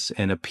 progress,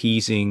 and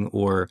appeasing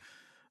or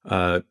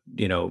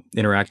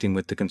interacting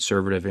with the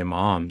conservative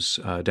imams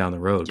down the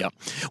road. Yeah.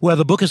 Well,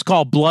 the book is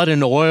called Blood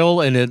and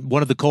Oil, and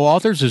one of the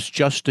co-authors is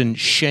Justin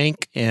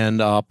Schenck, and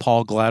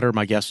Paul Glatter,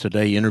 my guest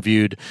today,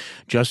 interviewed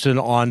Justin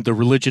on the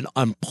Religion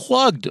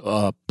Unplugged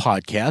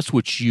podcast,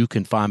 which you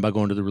can find by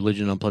going to the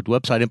Religion Unplugged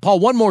website. And Paul,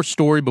 one more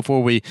story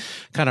before we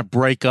kind of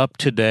break up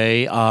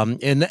today,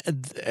 and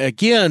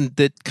again,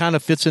 that kind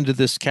of fits into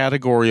this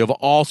category of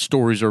all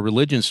stories or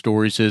religion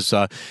stories, is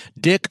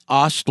Dick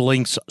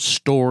Ostling's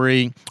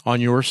story on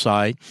your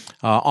site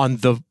on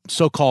the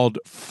so-called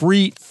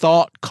Free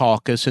Thought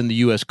Caucus in the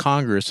U.S.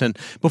 Congress. And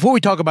before we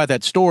talk about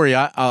that story,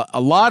 a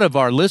lot of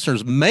our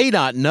listeners may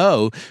not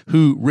know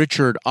who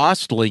Richard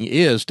Ostling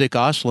is, Dick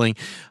Ostling.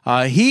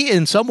 He,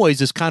 in some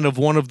ways, is kind of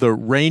one of the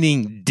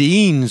reigning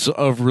deans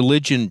of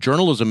religion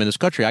journalism in this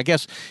country. I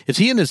guess, is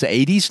he in his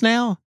 80s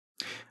now?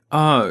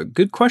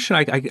 Good question.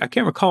 I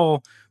can't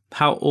recall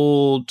how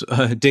old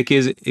Dick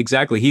is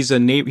exactly. He's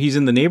in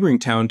the neighboring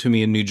town to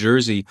me in New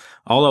Jersey.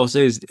 All I'll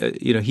say is,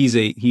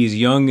 he's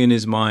young in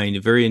his mind, a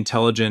very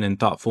intelligent and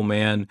thoughtful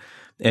man.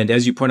 And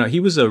as you point out,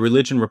 he was a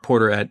religion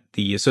reporter at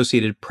the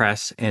Associated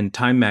Press and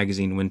Time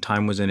magazine when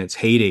Time was in its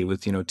heyday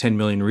with 10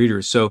 million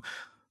readers. So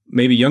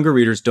maybe younger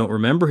readers don't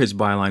remember his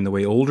byline the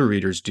way older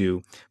readers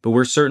do, but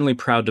we're certainly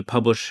proud to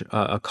publish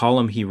a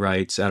column he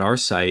writes at our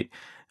site.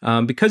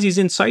 Because he's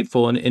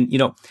insightful.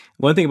 And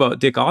one thing about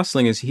Dick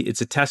Ostling is it's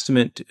a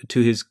testament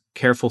to his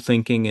careful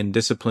thinking and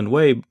disciplined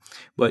way,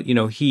 but,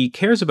 he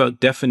cares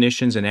about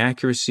definitions and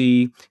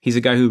accuracy. He's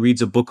a guy who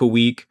reads a book a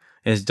week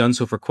and has done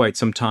so for quite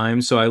some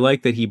time. So I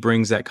like that he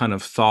brings that kind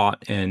of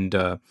thought and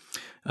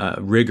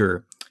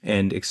rigor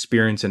and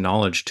experience and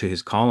knowledge to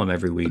his column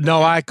every week.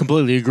 No, I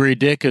completely agree.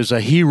 Dick is a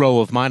hero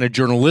of mine, a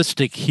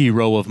journalistic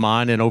hero of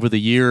mine. And over the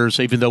years,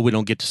 even though we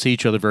don't get to see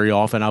each other very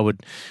often, I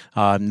would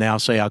now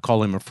say I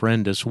call him a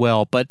friend as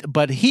well.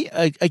 But he,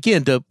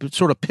 again, to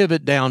sort of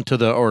pivot down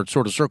to or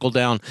sort of circle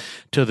down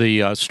to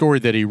the story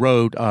that he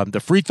wrote,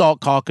 the Free Thought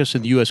Caucus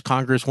in the U.S.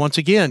 Congress, once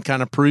again,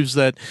 kind of proves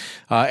that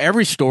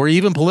every story,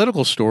 even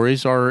political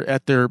stories, are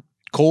at their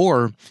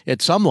core,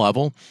 at some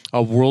level,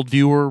 a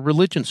worldview or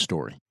religion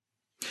story.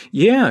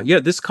 Yeah.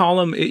 This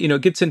column,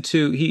 gets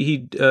into,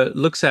 he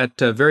looks at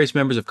various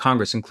members of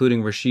Congress,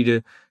 including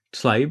Rashida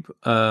Tlaib,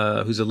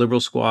 who's a Liberal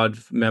Squad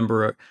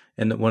member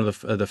and one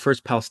of the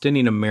first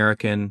Palestinian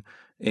American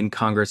in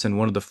Congress and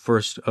one of the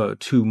first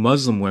two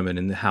Muslim women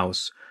in the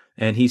House.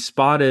 And he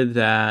spotted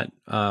that,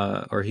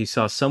 or he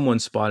saw someone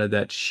spotted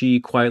that she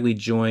quietly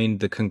joined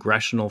the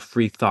Congressional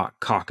Free Thought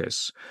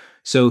Caucus.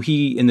 So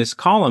in this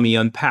column, he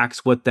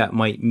unpacks what that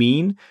might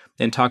mean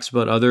and talks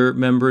about other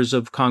members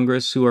of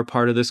Congress who are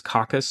part of this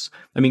caucus.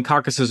 I mean,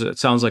 caucuses, it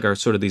sounds like, are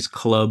sort of these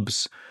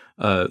clubs,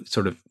 on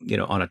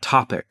a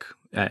topic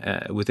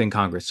within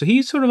Congress. So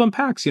he sort of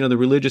unpacks, the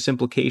religious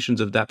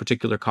implications of that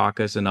particular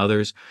caucus and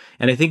others.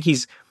 And I think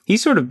he's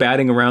sort of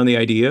batting around the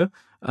idea.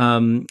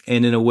 And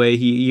in a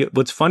way,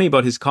 what's funny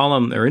about his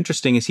column, or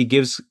interesting, is he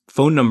gives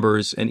phone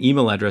numbers and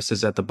email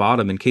addresses at the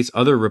bottom in case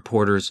other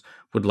reporters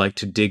would like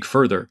to dig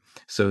further.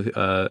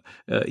 So,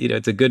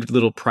 it's a good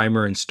little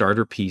primer and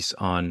starter piece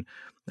on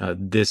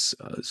this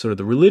sort of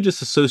the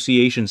religious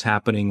associations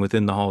happening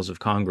within the halls of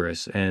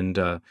Congress and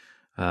how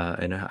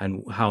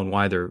and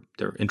why they're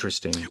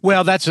interesting.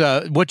 Well, that's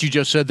what you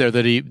just said there,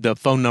 that the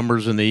phone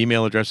numbers and the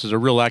email addresses are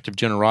real act of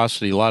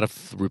generosity. A lot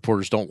of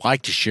reporters don't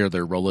like to share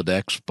their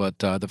Rolodex, but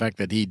the fact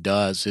that he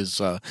does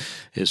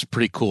is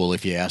pretty cool,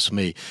 if you ask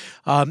me.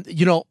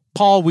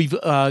 Paul, we've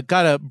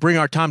got to bring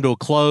our time to a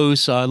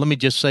close. Let me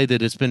just say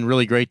that it's been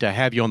really great to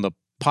have you on the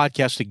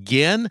podcast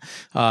again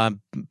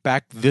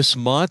back this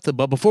month.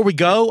 But before we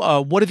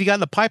go, what have you got in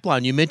the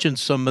pipeline? You mentioned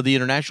some of the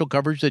international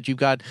coverage that you've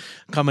got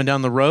coming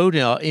down the road.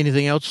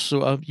 Anything else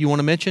you want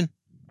to mention?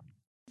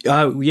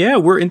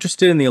 We're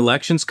interested in the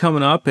elections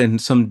coming up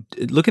and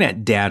looking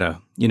at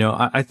data.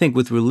 I think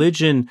with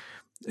religion,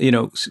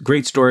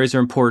 great stories are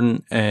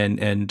important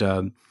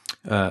and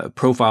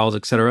profiles,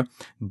 et cetera.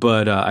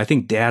 But I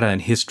think data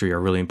and history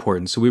are really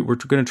important. So we're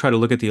going to try to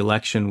look at the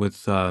election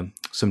with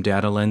some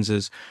data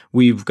lenses.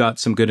 We've got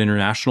some good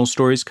international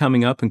stories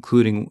coming up,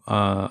 including,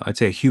 I'd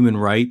say, a human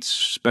rights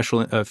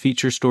special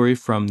feature story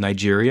from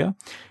Nigeria.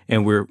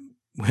 And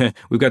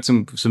we've got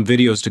some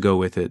videos to go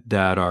with it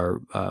that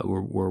are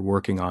we're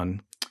working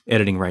on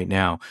editing right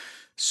now.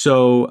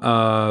 So,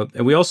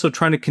 and we also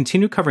trying to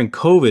continue covering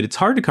COVID. It's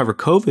hard to cover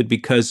COVID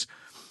because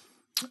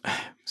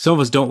some of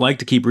us don't like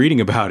to keep reading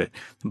about it,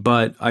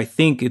 but I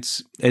think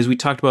it's, as we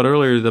talked about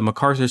earlier, the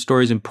MacArthur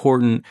story is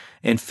important,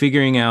 and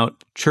figuring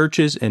out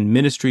churches and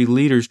ministry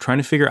leaders trying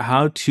to figure out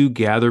how to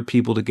gather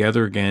people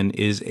together again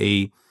it's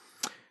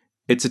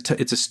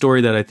a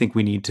story that I think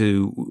we need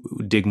to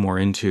dig more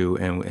into,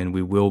 and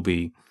we will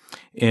be.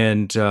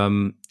 And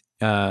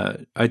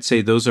I'd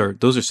say those are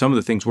some of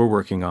the things we're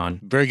working on.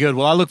 Very good.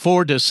 Well, I look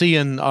forward to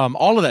seeing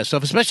all of that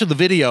stuff, especially the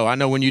video. I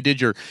know when you did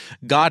your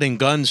God and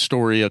Guns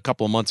story a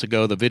couple of months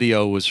ago, the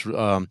video was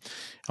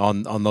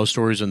on those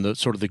stories, and the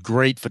sort of the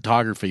great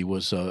photography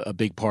was a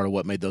big part of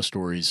what made those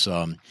stories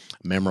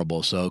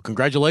memorable. So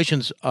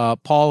congratulations,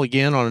 Paul,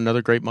 again on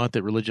another great month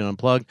at Religion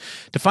Unplugged.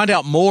 To find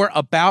out more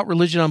about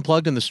Religion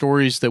Unplugged and the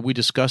stories that we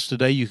discussed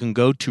today, you can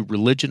go to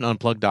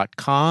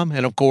religionunplugged.com.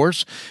 And of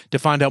course, to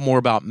find out more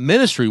about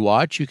Ministry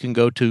Watch, you can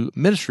go to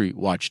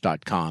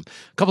ministrywatch.com.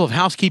 A couple of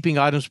housekeeping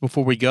items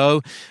before we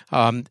go.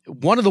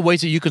 One of the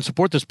ways that you can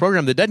support this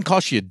program that doesn't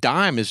cost you a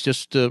dime is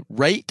just to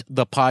rate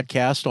the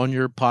podcast on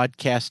your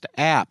podcast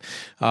app.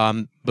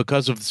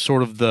 Because of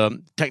sort of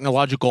the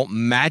technological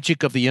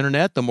magic of the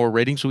internet, the more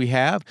ratings we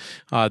have,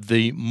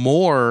 the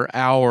more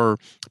our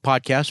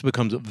podcast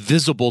becomes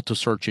visible to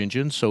search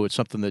engines. So it's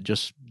something that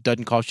just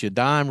doesn't cost you a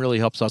dime, really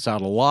helps us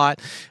out a lot.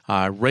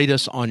 Rate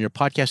us on your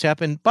podcast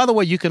app. And by the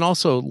way, you can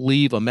also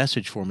leave a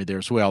message for me there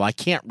as well. I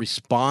can't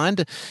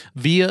respond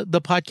via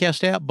the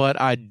podcast app, but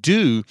I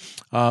do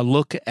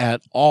look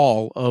at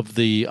all of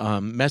the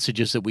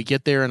messages that we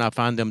get there, and I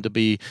find them to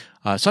be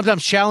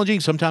sometimes challenging,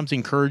 sometimes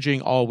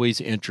encouraging, always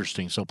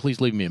interesting. So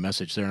please leave me a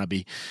message there, and I'd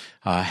be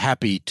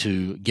happy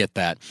to get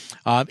that.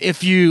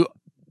 If you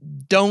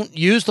don't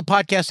use the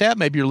podcast app,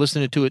 maybe you're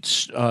listening to it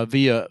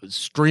via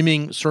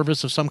streaming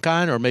service of some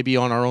kind, or maybe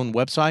on our own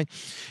website,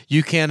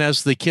 you can,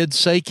 as the kids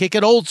say, kick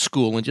it old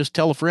school and just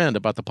tell a friend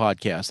about the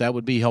podcast. That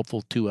would be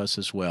helpful to us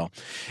as well.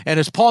 And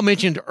as Paul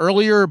mentioned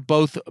earlier,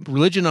 both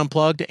Religion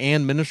Unplugged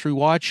and Ministry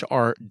Watch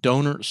are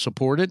donor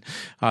supported.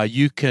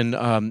 You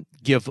can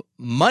give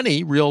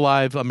money, real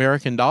live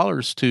American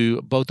dollars,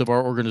 to both of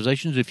our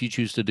organizations if you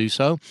choose to do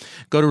so.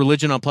 Go to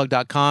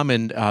religionunplugged.com,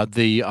 and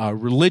the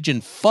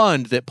religion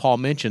fund that Paul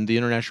mentioned, the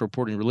International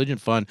Reporting Religion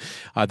Fund,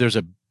 there's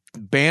a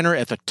banner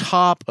at the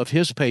top of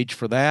his page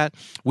for that.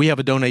 We have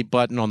a donate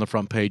button on the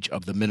front page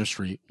of the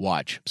Ministry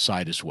Watch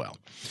site as well.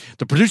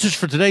 The producers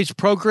for today's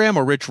program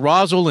are Rich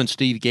Roswell and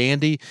Steve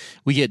Gandy.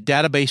 We get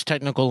database,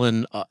 technical,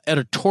 and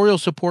editorial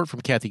support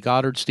from Kathy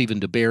Goddard, Stephen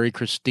DeBerry,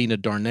 Christina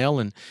Darnell,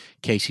 and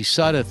Casey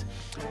Suddeth.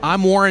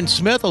 I'm Warren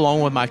Smith,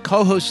 along with my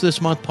co-host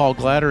this month, Paul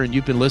Glatter, and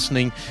you've been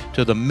listening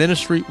to the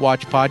Ministry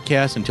Watch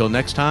podcast. Until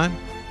next time,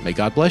 may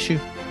God bless you.